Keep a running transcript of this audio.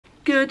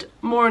Good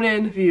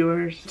morning,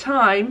 viewers.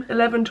 Time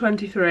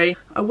 11:23.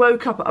 I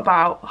woke up at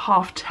about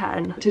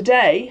 10:30.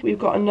 Today we've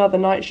got another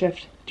night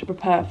shift to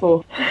prepare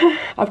for.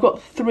 I've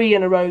got 3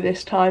 in a row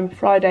this time: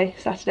 Friday,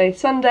 Saturday,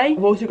 Sunday.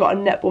 I've also got a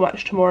netball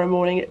match tomorrow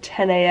morning at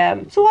 10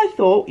 AM. So I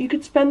thought you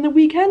could spend the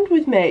weekend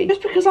with me,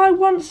 just because I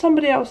want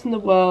somebody else in the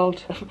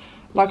world.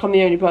 Like I'm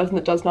the only person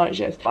that does night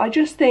shifts. I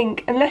just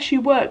think, unless you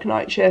work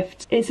night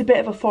shifts, it's a bit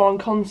of a foreign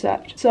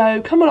concept.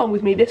 So come along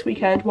with me this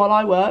weekend while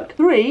I work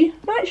 3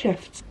 night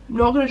shifts. I'm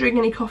not going to drink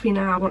any coffee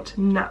now. I want to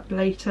nap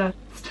later.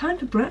 It's time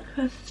for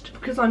breakfast.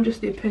 Because I'm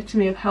just the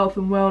epitome of health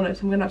and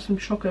wellness, I'm going to have some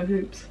Choco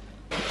Hoops.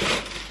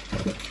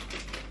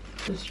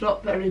 It's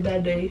not very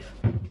many.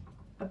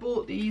 I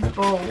bought these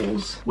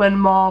bowls when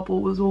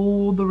marble was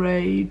all the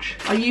rage.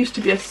 I used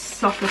to be a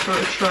sucker for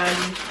a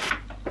trend.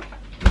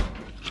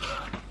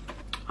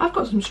 I've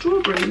got some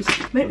strawberries.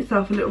 Make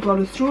myself a little bowl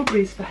of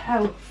strawberries for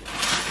health.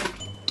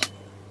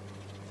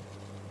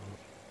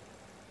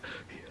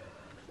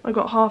 I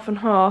got half and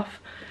half.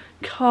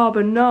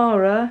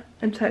 Carbonara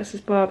and Texas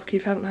barbecue,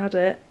 if you haven't had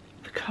it.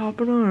 The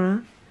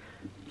carbonara,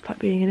 it's like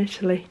being in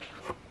Italy.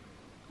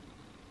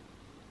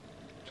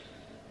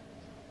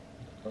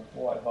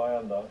 White high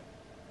under.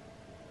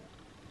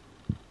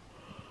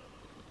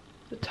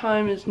 The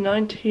time is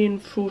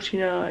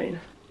 19:49.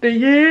 The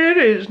year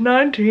is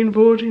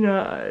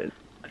 1949.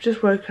 I've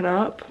just woken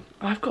up.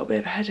 I've got a bit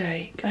of a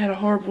headache. I had a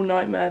horrible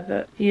nightmare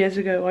that years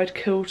ago I'd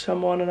killed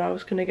someone and I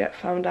was going to get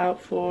found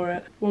out for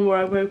it. One where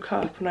I woke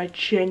up and I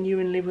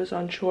genuinely was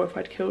unsure if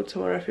I'd killed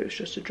someone or if it was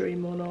just a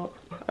dream or not.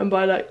 And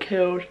by like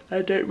killed,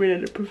 I don't mean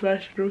in a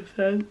professional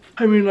sense.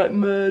 I mean like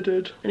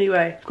murdered.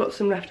 Anyway, I've got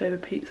some leftover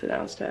pizza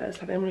downstairs.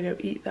 I think I'm going to go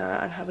eat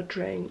that and have a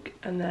drink,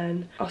 and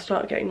then I'll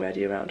start getting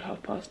ready around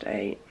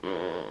 8:30.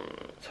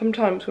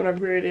 Sometimes when I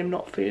really am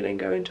not feeling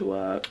going to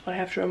work, I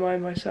have to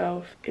remind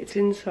myself it's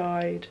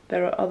inside,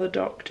 there are other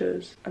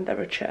doctors and there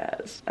are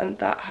chairs, and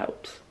that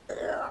helps.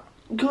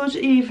 Good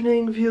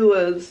evening,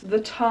 viewers. The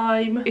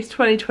time is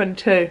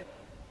 20:22.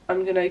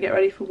 I'm gonna get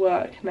ready for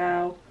work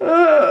now.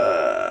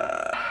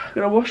 I'm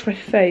gonna wash my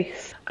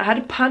face. I had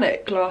a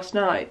panic last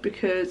night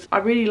because I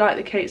really like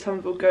the Kate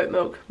Somerville Goat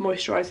Milk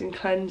Moisturising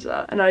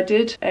Cleanser, and I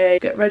did a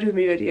Get Ready With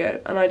Me video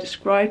and I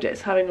described it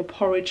as having a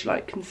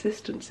porridge-like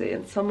consistency,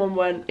 and someone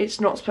went, it's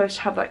not supposed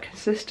to have that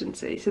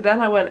consistency. So then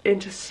I went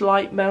into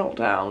slight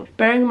meltdown.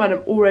 Bearing in mind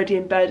I'm already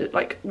in bed,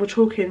 like we're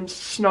talking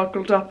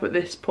snuggled up at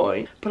this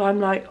point, but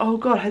I'm like, oh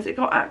god, has it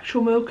got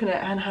actual milk in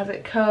it and has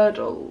it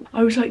curdled?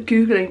 I was like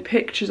googling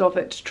pictures of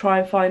it to try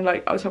and find,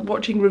 like, I was like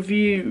watching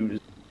reviews.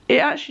 It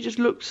actually just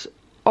looks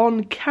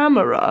on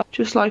camera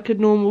just like a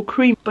normal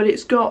cream, but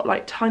it's got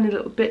like tiny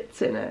little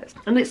bits in it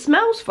and it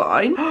smells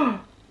fine.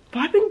 But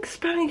I've been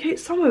spelling Kate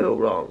Somerville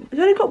wrong. It's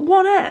only got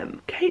 1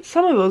 M. Kate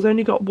Somerville's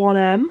only got 1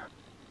 M.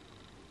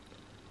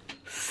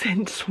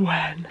 Since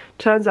when?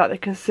 Turns out the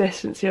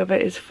consistency of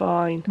it is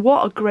fine.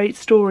 What a great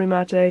story,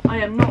 Maddie. I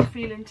am not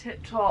feeling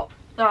tip top.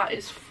 That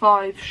is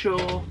 5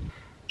 sure.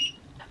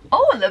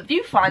 Oh, and the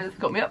viewfinder's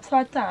got me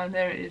upside down.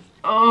 There it is.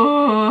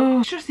 Oh,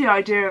 it's just the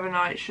idea of a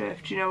night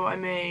shift, you know what I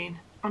mean?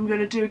 I'm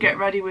gonna do a Get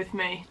Ready With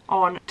Me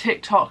on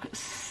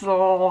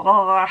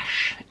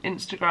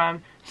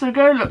TikTok/Instagram. So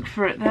go look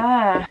for it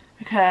there.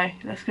 Okay,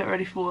 let's get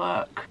ready for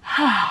work.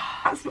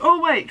 Oh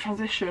wait,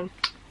 transition.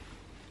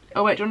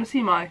 Oh wait, do you want to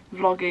see my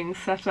vlogging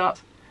setup?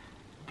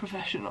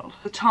 Professional.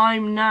 The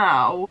time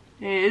now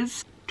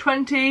is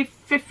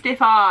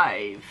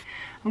 20:55.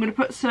 I'm gonna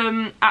put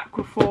some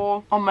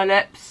Aquaphor on my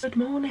lips. Good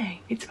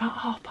morning. It's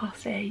about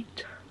 8:30.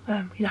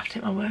 You'll have to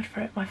take my word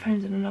for it. My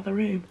phone's in another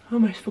room. I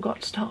almost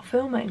forgot to start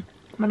filming.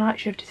 My night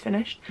shift is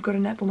finished. I've got a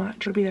netball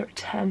match. I'll be there at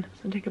 10. So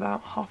it'll take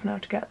about half an hour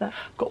to get there.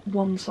 I've got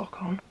 1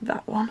 sock on.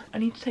 That one. I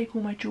need to take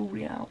all my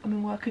jewellery out. I'm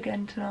in work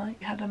again tonight.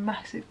 We had a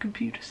massive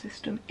computer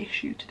system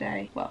issue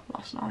today. Well,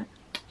 last night.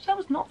 So that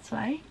was not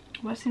today.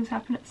 Worst things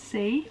happen at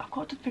sea. I've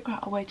got to figure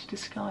out a way to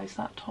disguise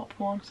that top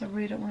one because I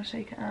really don't want to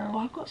take it out.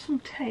 Well, I've got some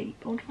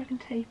tape. I wonder if I can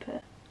tape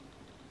it.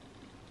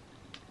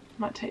 I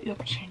might take the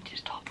opportunity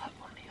to top that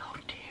one. Oh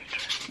dear.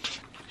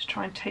 Just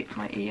try and tape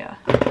my ear.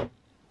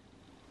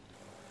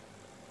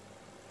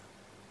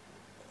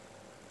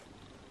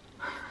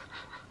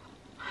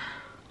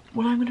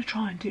 Well, I'm going to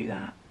try and do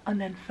that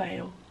and then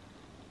fail.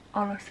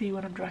 I'll see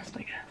when I'm dressed,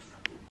 I guess.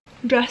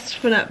 I'm dressed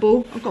for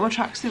netball. I've got my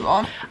tracksuit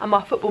on and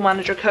my football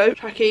manager coat,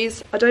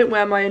 trackies. I don't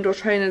wear my indoor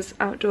trainers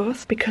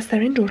outdoors because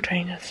they're indoor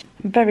trainers.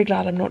 I'm very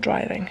glad I'm not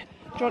driving. Do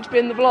you want to be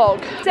in the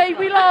vlog? Say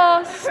we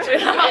lost!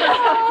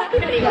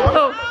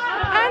 Oh,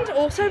 and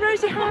also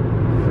Rosie had.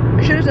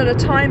 I should have done a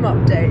time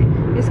update.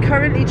 It's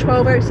currently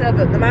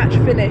 12:07. The match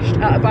finished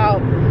at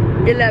about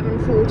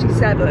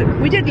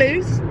 11:47. We did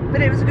lose,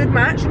 but it was a good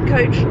match, and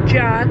Coach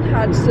Jan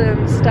had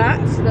some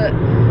stats that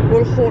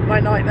will haunt my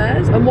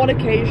nightmares. On one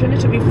occasion,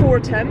 it took me 4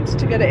 attempts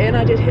to get it in.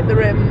 I did hit the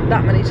rim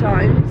that many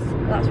times.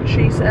 That's what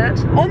she said.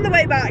 On the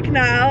way back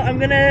now, I'm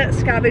gonna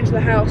scavenge the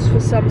house for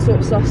some sort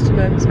of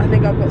sustenance. I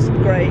think I've got some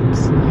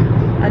grapes.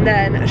 And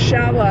then a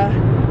shower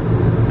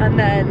and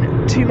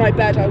then to my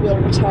bed I will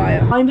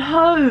retire. I'm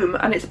home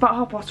and it's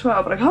about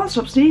 12:30, but I can't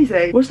stop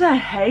sneezing. Was there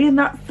hay in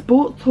that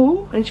sports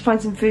hall? I need to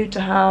find some food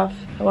to have.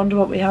 I wonder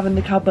what we have in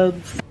the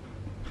cupboards.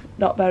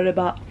 Not very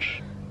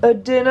much. A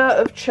dinner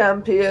of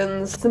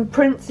champions, some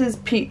Prince's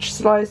peach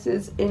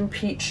slices in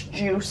peach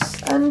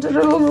juice, and a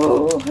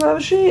little,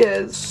 whoever she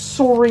is,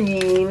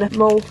 serene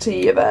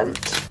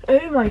multi-event.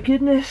 Oh my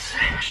goodness.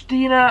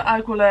 Christina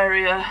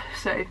Aguilera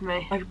saved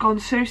me. I've gone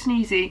so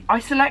sneezy. I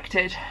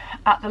selected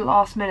at the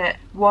last minute,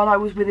 while I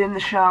was within the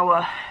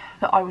shower,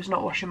 that I was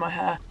not washing my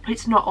hair.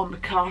 It's not on the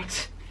card.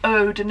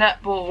 Oh, the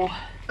netball.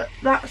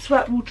 That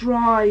sweat will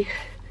dry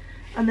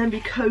and then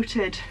be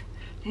coated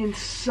in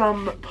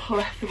some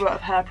plethora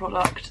of hair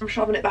product. I'm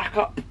shoving it back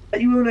up.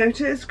 You will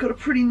notice, got a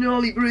pretty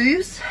gnarly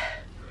bruise.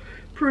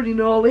 Pretty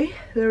gnarly.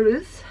 There it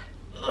is.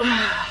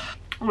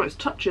 Almost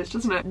touches,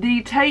 doesn't it?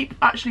 The tape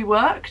actually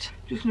worked.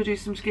 Just gonna do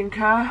some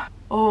skincare.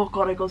 Oh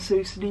god, I got so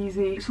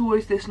sneezy. It's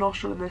always this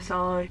nostril and this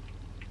eye.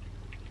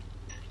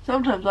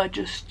 Sometimes I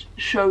just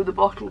show the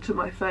bottle to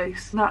my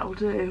face, and that'll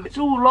do. It's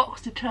all locks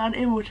to turn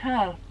immortal.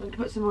 I'm going to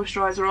put some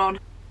moisturiser on.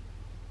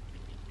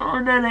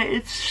 And then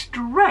it's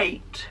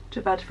straight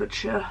to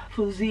Bedfordshire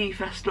for the Z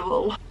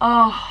Festival.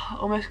 Oh,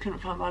 almost couldn't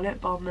find my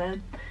lip balm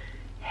then.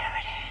 Here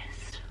it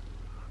is.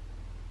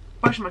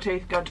 Brushing my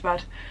teeth, going to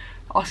bed.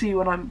 I'll see you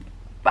when I'm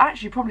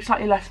actually probably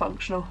slightly less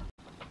functional.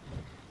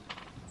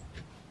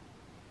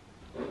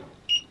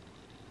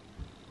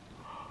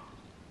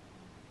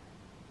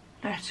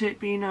 Let it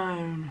be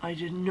known, I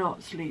did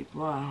not sleep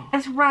well.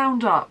 Let's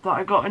round up that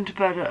I got into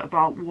bed at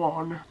about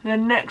 1.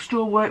 Then next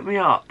door woke me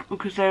up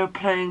because they were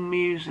playing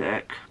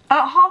music.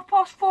 At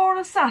 4:30 on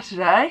a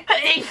Saturday?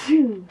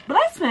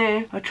 Bless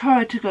me! I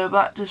tried to go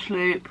back to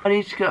sleep. I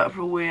need to get up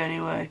for a wee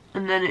anyway.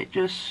 And then it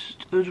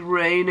was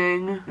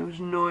raining, it was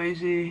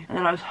noisy, and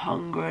then I was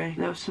hungry.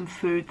 There was some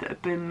food that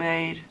had been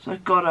made. So I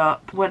got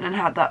up, went and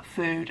had that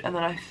food, and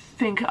then I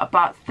think at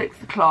about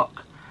 6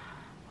 o'clock,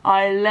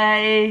 I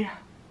lay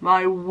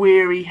my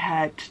weary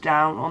head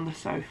down on the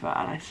sofa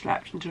and I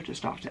slept until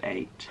just after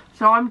 8.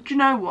 So do you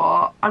know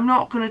what? I'm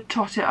not gonna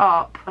tot it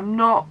up. I'm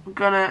not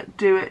gonna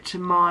do it to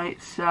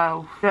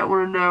myself. I don't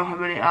wanna know how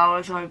many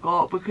hours I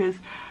got because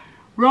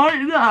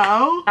right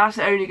now, that's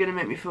only gonna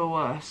make me feel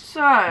worse.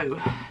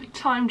 So,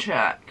 time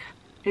check.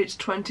 It's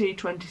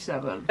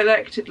 20:27. I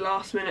elected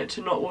last minute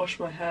to not wash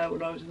my hair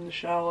when I was in the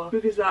shower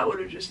because that would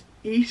have just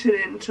eaten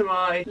into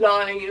my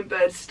lying in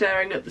bed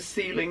staring at the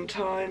ceiling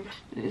time.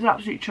 It's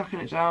absolutely chucking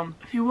it down.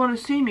 If you want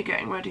to see me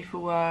getting ready for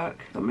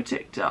work, I'm a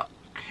TikTok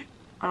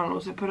and I'll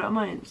also put it on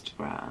my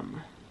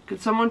Instagram.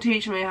 Could someone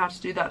teach me how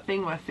to do that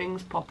thing where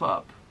things pop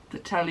up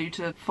that tell you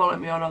to follow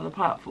me on other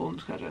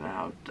platforms? Because I don't know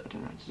how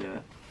to do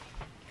it.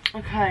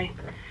 Okay,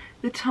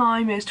 the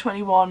time is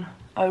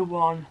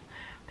 21:01.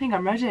 I think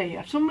I'm ready.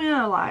 I've done my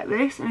hair like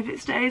this, and if it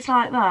stays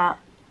like that,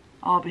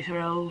 I'll be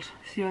thrilled.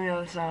 See you on the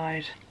other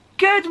side.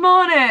 Good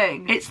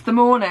morning! It's the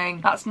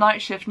morning. That's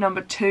night shift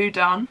number 2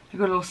 done. I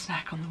got a little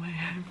snack on the way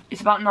home.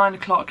 It's about 9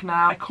 o'clock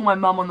now. I call my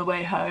mum on the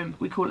way home.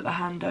 We call it the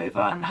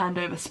handover, and the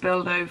handover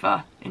spilled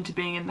over into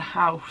being in the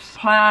house.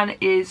 Plan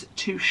is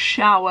to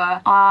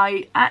shower.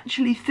 I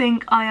actually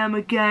think I am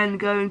again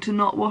going to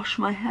not wash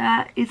my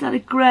hair. Is that a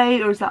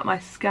grey or is that my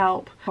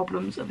scalp?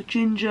 Problems of a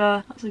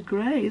ginger. That's a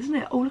grey, isn't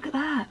it? Oh, look at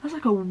that. That's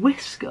like a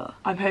whisker.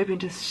 I'm hoping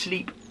to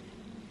sleep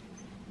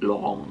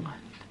long.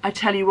 I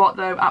tell you what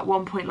though, at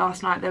one point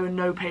last night there were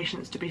no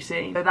patients to be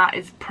seen. So that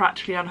is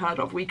practically unheard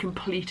of. We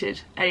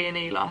completed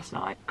A&E last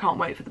night. Can't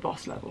wait for the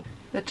boss level.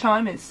 The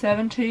time is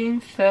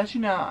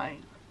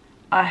 17:39.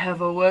 I have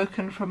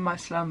awoken from my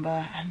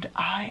slumber and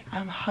I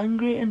am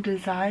hungry and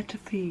desire to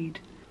feed.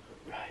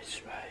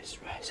 Rice, rice,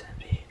 rice and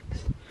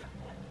beans.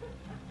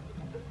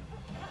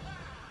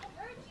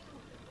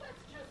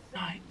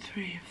 Night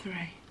 3 of 3.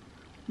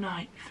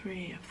 Night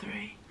 3 of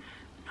 3.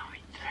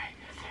 Night 3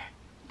 of 3.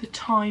 The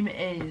time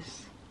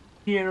is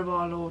year of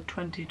our Lord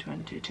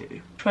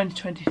 2022.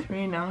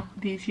 2023 now.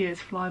 These years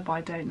fly by,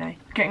 don't they?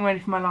 Getting ready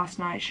for my last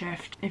night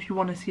shift. If you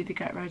want to see the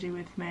get ready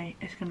with me,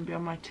 it's going to be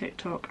on my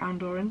TikTok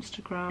and or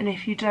Instagram. And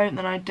if you don't,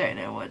 then I don't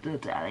know what to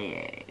tell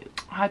you.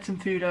 I had some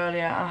food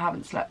earlier and I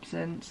haven't slept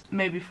since.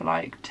 Maybe for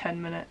like 10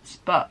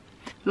 minutes. But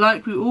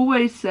like we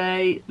always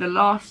say, the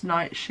last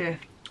night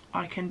shift,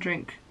 I can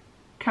drink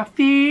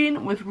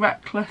caffeine with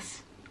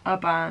reckless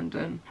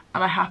abandon.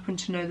 And I happen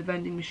to know the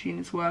vending machine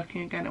is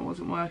working again. It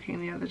wasn't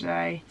working the other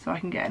day, so I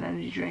can get an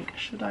energy drink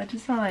should I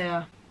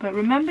desire. But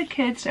remember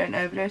kids, don't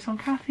overdose on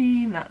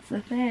caffeine, that's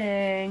the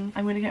thing.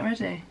 I'm gonna get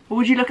ready. But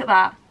would you look at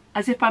that?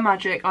 As if by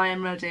magic I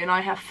am ready, and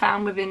I have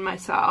found within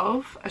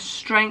myself a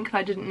strength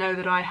I didn't know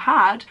that I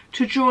had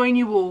to join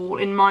you all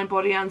in mind,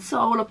 body and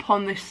soul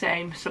upon this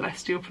same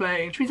celestial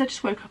plane. Which means I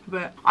just woke up a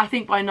bit. I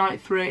think by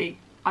night 3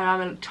 I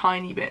am a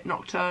tiny bit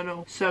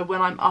nocturnal, so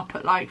when I'm up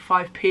at like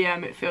 5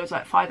 PM it feels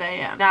like 5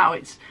 AM. Now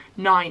it's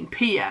 9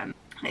 PM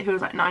and it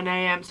feels like 9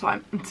 AM, so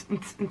I'm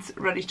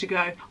ready to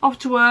go. Off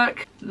to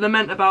work,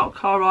 lament about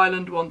Car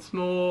Island once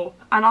more,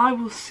 and I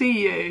will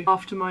see you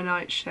after my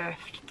night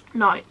shift.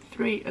 Night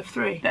 3 of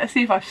 3. Let's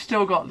see if I've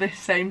still got this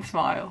same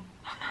smile.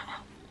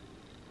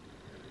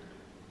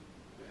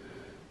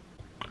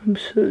 I'm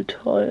so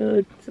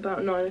tired. It's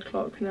about 9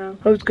 o'clock now.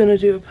 I was gonna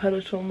do a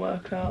Peloton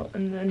workout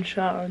and then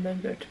shower and then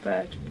go to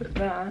bed, but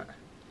that...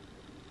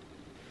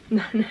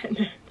 No.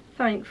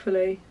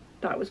 Thankfully,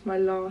 that was my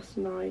last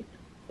night.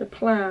 The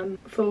plan,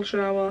 full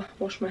shower,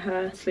 wash my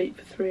hair, sleep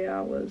for 3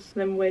 hours,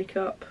 then wake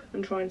up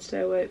and try and stay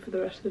awake for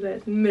the rest of the day.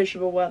 It's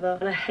miserable weather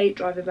and I hate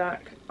driving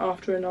back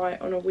after a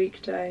night on a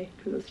weekday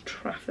because there's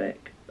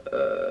traffic.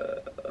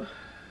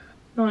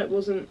 Night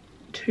wasn't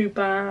too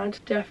bad,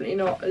 definitely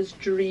not as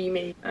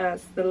dreamy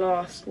as the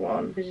last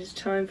one. It is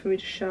time for me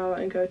to shower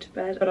and go to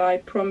bed, but I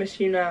promise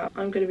you now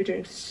I'm going to be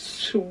doing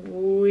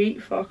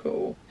sweet fuck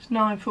all. It's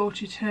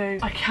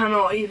 9:42. I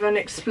cannot even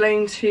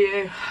explain to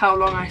you how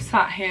long I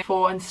sat here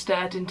for and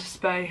stared into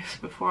space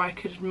before I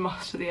could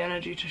muster the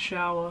energy to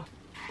shower,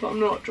 but I'm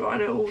not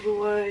trying it all the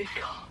way.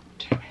 Can't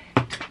do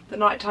it. The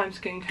nighttime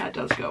skincare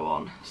does go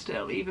on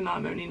still, even though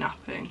I'm only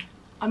napping.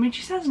 I mean,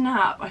 she says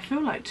nap, I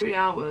feel like 3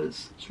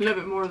 hours. It's a little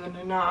bit more than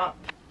a nap.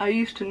 I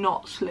used to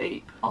not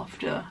sleep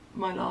after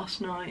my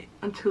last night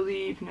until the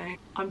evening.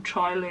 I'm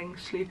trialling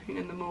sleeping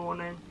in the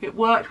morning. It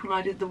worked when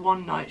I did the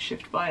one night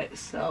shift by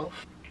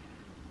itself.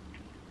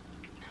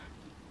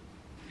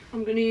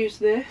 I'm gonna use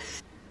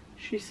this,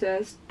 she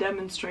says,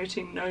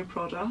 demonstrating no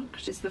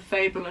product. It's the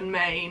Fable &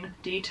 Mane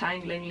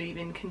Detangling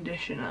Leave-In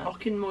Conditioner.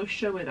 Lock-in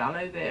moisture with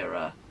aloe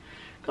vera.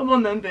 Come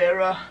on then,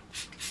 Vera.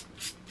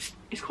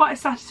 It's quite a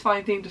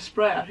satisfying thing to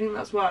spray. I think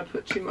that's why I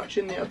put too much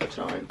in the other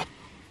time.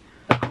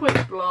 A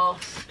quick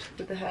blast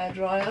with the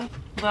hairdryer.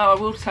 Though I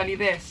will tell you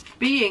this,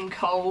 being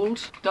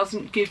cold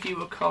doesn't give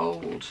you a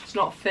cold. It's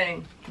not a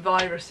thing.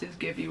 Viruses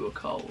give you a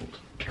cold.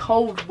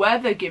 Cold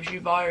weather gives you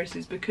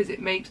viruses because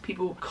it makes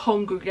people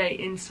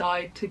congregate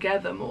inside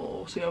together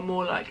more, so you're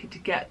more likely to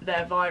get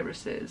their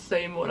viruses, so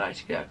you're more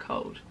likely to get a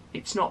cold.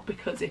 It's not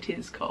because it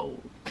is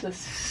cold. So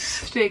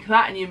stick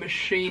that in your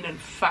machine and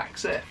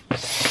fax it.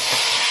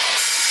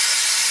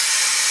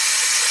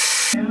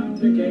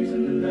 The days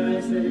and the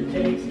nights that it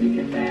takes to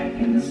get back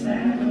in the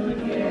saddle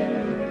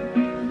again.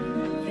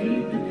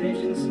 Feed the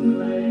pigeons some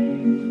play.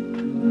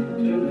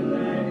 Turn the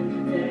night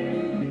into day.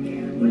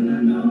 When I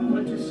know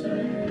what to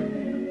say.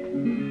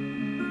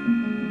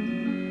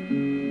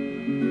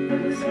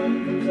 When the sun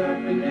comes up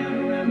and down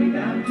around me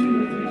about 2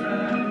 or 3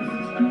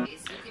 times.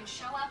 You can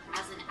show up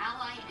as an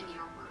ally in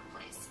your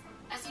workplace.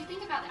 As you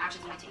think about the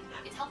actions you might take,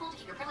 it's helpful to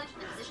keep your privilege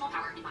and positional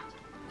power in mind.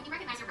 When you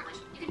recognize your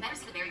privilege, you can better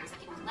see the barriers that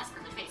people with less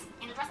privilege face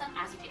and address them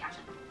as you take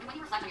action. And when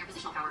you reflect on your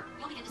positional power,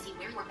 you'll begin to see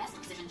where you are best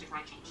positioned to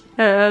drive change.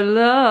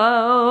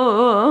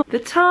 Hello. The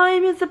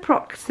time is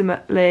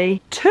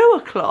approximately 2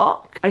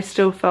 o'clock. I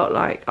still felt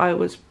like I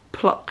was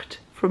plucked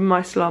from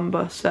my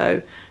slumber,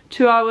 so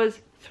 2 hours,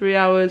 3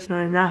 hours,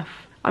 not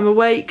enough. I'm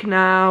awake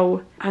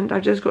now, and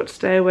I've just got to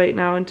stay awake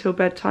now until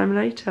bedtime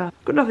later.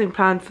 I've got nothing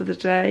planned for the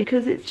day,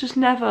 because it's just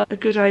never a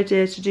good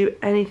idea to do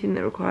anything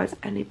that requires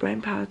any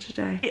brain power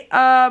today.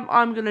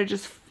 I'm gonna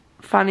just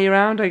fanny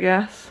around, I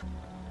guess.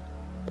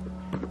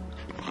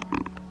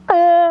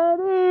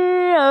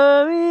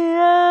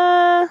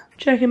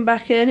 Checking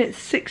back in, it's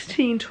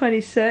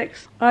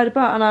 16:26. I had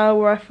about an hour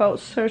where I felt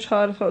so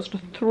tired I thought I was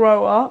gonna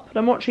throw up. But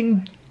I'm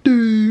watching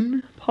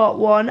Dune Part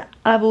 1, and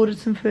I've ordered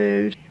some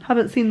food.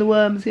 Haven't seen the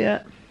worms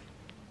yet.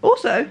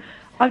 Also,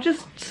 I've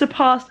just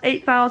surpassed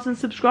 8,000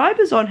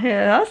 subscribers on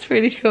here. That's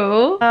really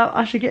cool.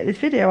 I should get this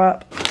video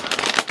up.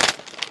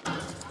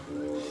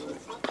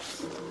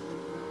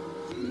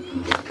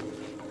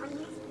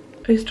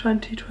 It's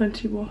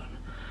 2021.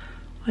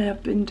 I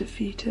have been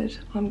defeated.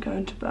 I'm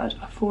going to bed.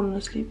 I've fallen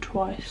asleep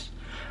twice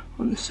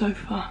on the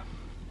sofa.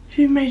 If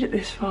you've made it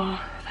this far,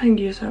 thank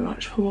you so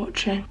much for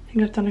watching. I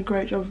think I've done a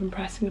great job of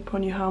impressing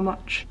upon you how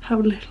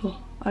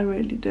little I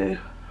really do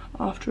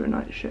after a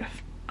night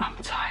shift. I'm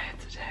tired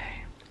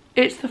today.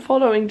 It's the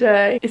following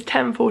day. It's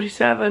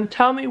 10:47.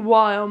 Tell me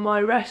why on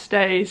my rest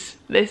days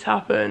this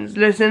happens.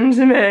 Listen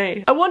to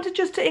me. I wanted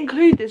just to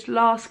include this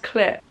last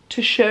clip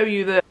to show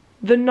you that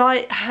the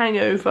night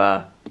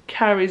hangover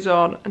carries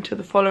on until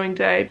the following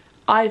day.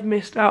 I've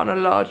missed out on a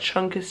large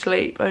chunk of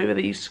sleep over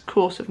these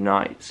course of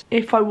nights.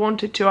 If I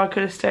wanted to, I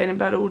could have stayed in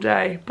bed all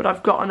day, but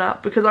I've gotten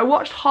up because I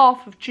watched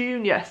half of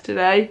Dune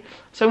yesterday,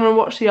 so I'm gonna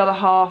watch the other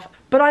half.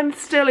 But I'm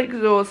still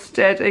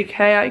exhausted,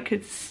 okay? I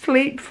could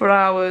sleep for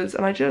hours,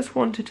 and I just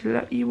wanted to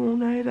let you all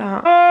know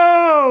that.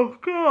 Oh,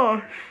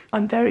 gosh.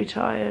 I'm very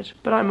tired,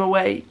 but I'm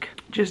awake,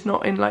 just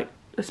not in like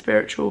a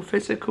spiritual,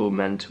 physical,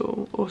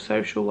 mental or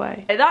social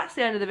way. Okay, that's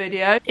the end of the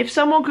video. If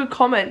someone could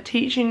comment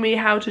teaching me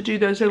how to do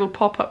those little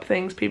pop-up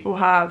things people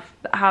have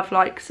that have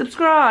like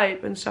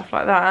subscribe and stuff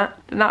like that,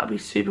 then that would be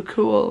super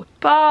cool.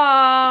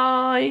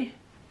 Bye!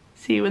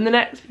 See you in the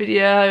next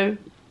video.